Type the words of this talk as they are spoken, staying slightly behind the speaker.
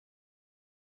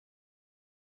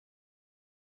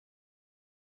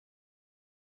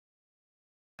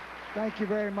Thank you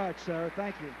very much, sir.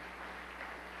 Thank you.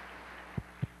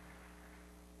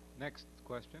 Next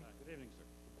question. Good evening,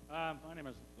 sir. My name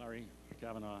is Larry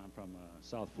Kavanaugh. I'm from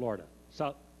South Florida.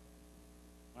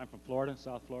 I'm from Florida,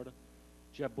 South Florida,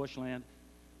 Jeb Bush land.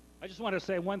 I just wanted to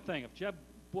say one thing. If Jeb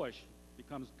Bush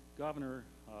becomes governor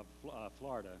of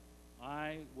Florida,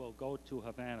 I will go to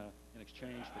Havana in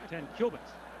exchange for 10 Cubans.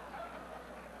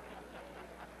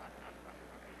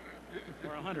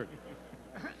 Or 100.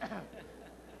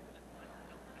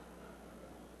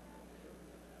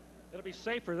 It'll be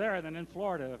safer there than in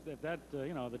Florida if that,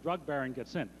 the drug baron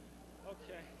gets in.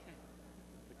 Okay.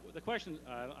 The question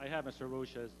I have, Mr.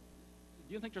 LaRouche, is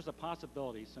do you think there's a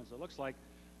possibility, since it looks like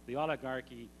the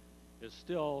oligarchy is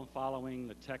still following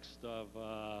the text of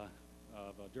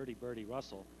Dirty Birdie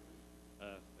Russell,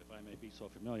 if I may be so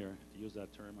familiar to use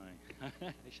that term,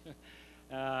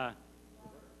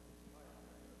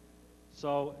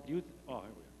 so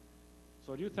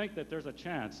do you think that there's a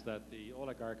chance that the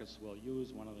oligarchs will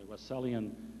use one of the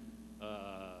Russellian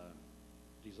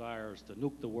desires to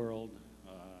nuke the world,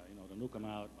 to nuke them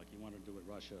out like he wanted to do with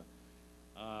Russia,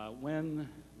 when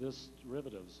this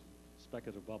derivatives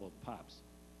speculative bubble pops,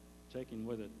 taking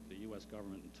with it the U.S.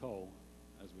 government in tow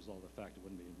as a result of the fact there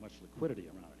wouldn't be much liquidity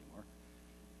around anymore,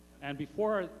 and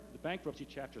before the bankruptcy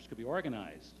chapters could be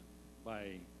organized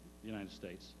by the United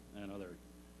States and other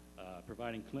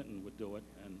providing Clinton would do it,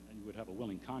 and you would have a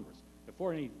willing Congress.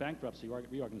 Before any bankruptcy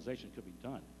reorganization could be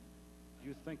done, do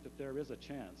you think that there is a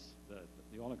chance that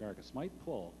the oligarchs might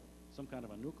pull some kind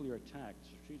of a nuclear attack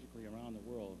strategically around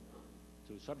the world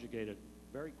to subjugate it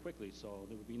very quickly so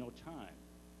there would be no time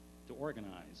to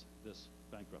organize this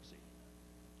bankruptcy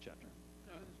chapter?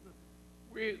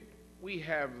 We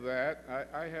have that.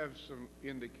 I have some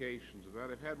indications of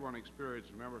that. I've had one experience.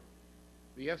 Remember,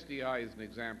 the SDI is an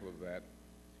example of that.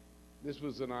 This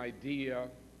was an idea,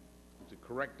 it's a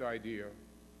correct idea,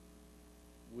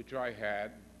 which I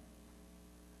had,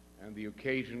 and the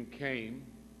occasion came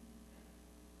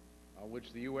on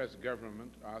which the U.S.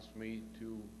 government asked me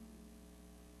to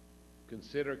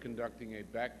consider conducting a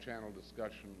back-channel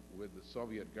discussion with the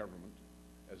Soviet government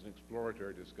as an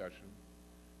exploratory discussion.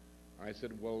 I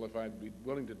said, well, if I'd be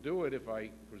willing to do it if I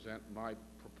present my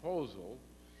proposal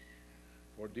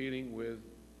for dealing with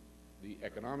the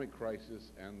economic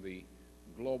crisis and the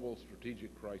global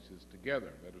strategic crisis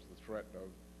together. That is the threat of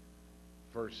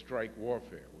first strike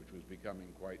warfare, which was becoming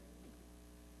quite...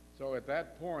 So at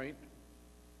that point,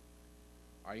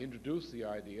 I introduced the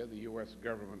idea. The U.S.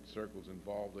 government circles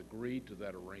involved agreed to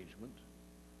that arrangement.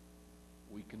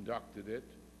 We conducted it.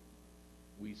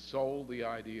 We sold the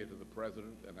idea to the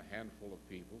president and a handful of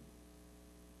people.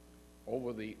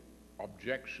 Over the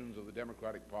objections of the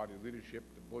Democratic Party leadership,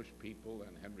 the Bush people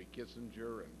and Henry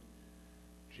Kissinger and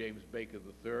James Baker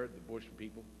III, the Bush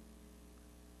people.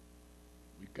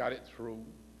 We got it through.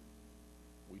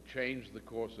 We changed the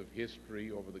course of history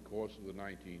over the course of the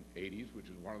 1980s, which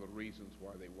is one of the reasons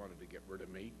why they wanted to get rid of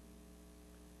me.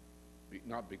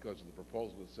 Not because of the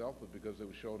proposal itself, but because it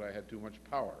showed I had too much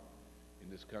power in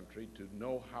this country to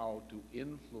know how to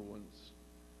influence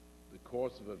the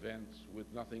course of events with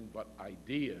nothing but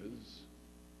ideas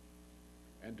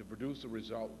and to produce a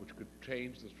result which could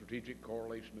change the strategic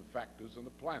correlation of factors on the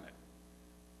planet.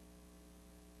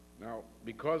 Now,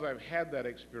 because I've had that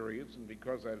experience and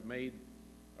because I've made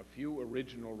a few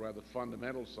original, rather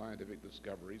fundamental scientific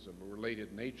discoveries of a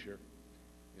related nature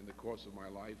in the course of my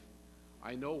life,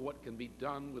 I know what can be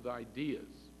done with ideas.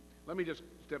 Let me just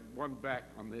step one back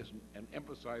on this and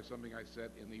emphasize something I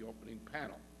said in the opening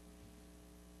panel.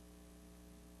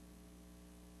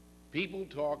 People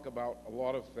talk about a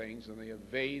lot of things and they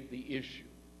evade the issue.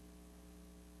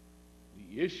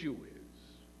 The issue is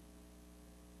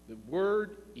the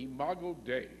word imago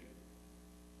Dei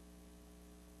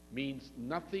means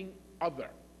nothing other,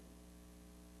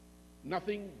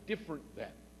 nothing different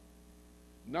than,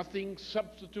 nothing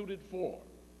substituted for.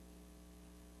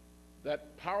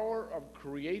 That power of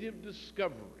creative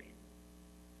discovery,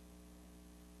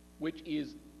 which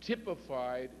is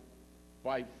typified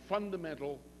by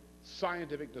fundamental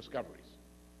scientific discoveries,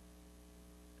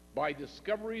 by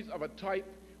discoveries of a type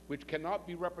which cannot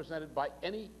be represented by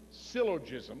any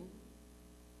syllogism,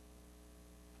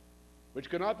 which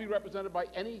cannot be represented by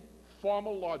any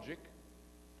formal logic,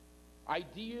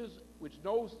 ideas which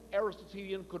no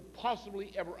Aristotelian could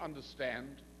possibly ever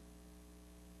understand.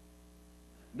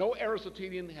 No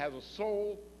Aristotelian has a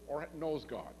soul or knows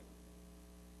God,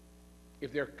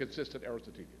 if they're consistent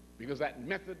Aristotelian, because that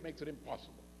method makes it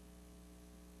impossible.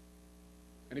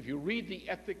 And if you read the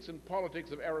Ethics and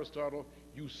Politics of Aristotle,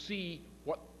 you see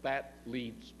what that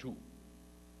leads to.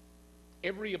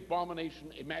 Every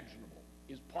abomination imaginable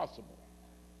is possible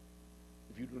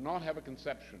if you do not have a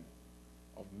conception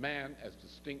of man as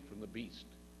distinct from the beast,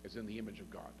 as in the image of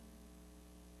God.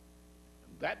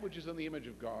 And that which is in the image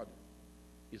of God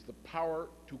is the power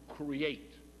to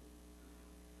create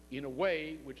in a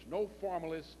way which no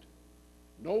formalist,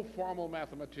 no formal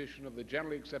mathematician of the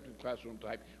generally accepted classroom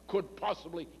type could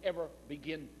possibly ever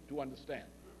begin to understand.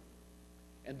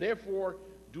 And therefore,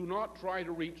 do not try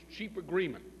to reach cheap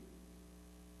agreement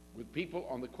with people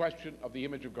on the question of the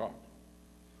image of God.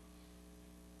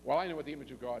 Well, I know what the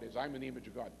image of God is. I'm in the image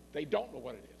of God. They don't know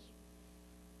what it is.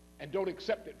 And don't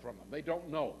accept it from them. They don't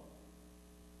know.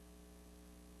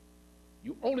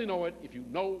 You only know it if you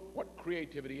know what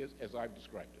creativity is, as I've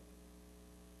described it.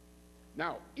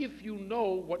 Now, if you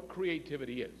know what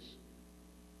creativity is,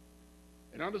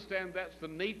 and understand that's the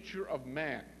nature of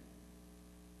man,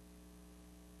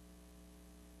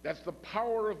 that's the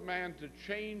power of man to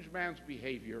change man's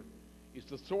behavior, is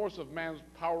the source of man's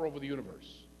power over the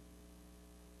universe.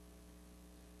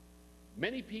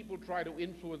 Many people try to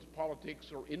influence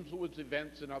politics or influence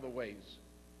events in other ways,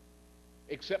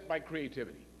 except by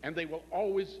creativity, and they will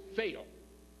always fail.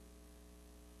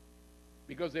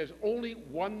 Because there's only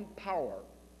one power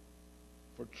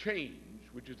for change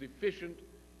which is efficient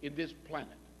in this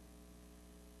planet.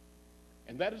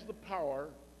 And that is the power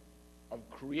of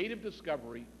creative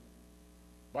discovery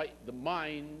by the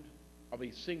mind of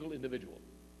a single individual.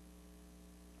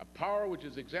 A power which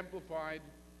is exemplified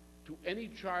to any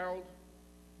child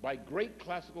by great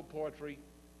classical poetry,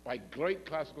 by great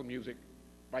classical music,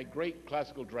 by great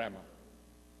classical drama,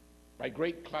 by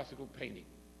great classical painting,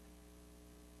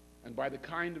 and by the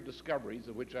kind of discoveries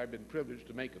of which I've been privileged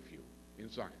to make a few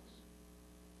in science.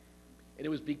 And it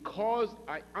was because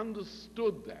I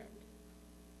understood that,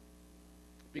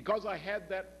 because I had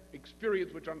that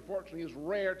experience, which unfortunately is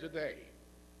rare today,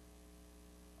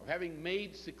 of having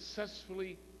made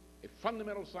successfully a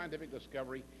fundamental scientific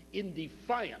discovery in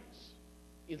defiance,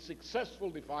 in successful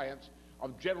defiance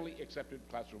of generally accepted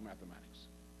classroom mathematics,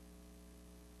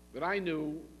 that I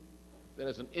knew that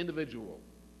as an individual,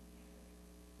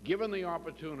 given the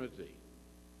opportunity,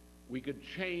 we could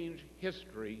change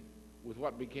history with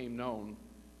what became known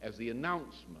as the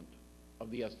announcement of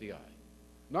the SDI.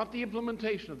 Not the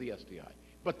implementation of the SDI,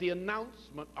 but the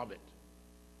announcement of it,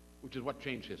 which is what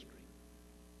changed history.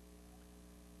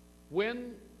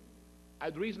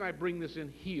 The reason I bring this in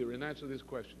here in answer to this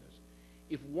question is,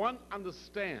 if one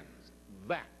understands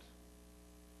that,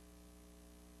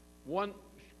 one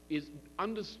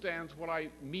understands what I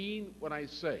mean when I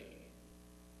say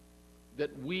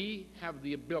that we have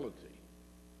the ability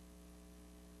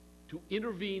to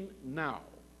intervene now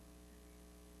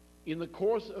in the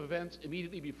course of events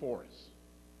immediately before us,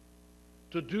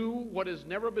 to do what has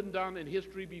never been done in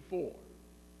history before,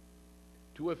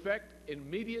 to effect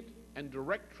immediate and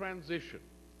direct transition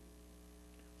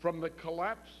from the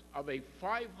collapse of a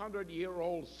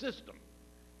 500-year-old system,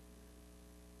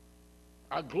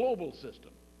 a global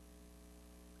system,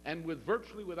 and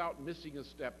virtually without missing a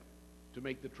step, to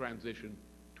make the transition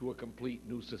to a complete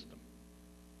new system.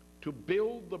 To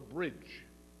build the bridge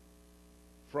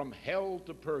from hell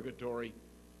to purgatory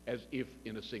as if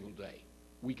in a single day.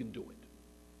 We can do it.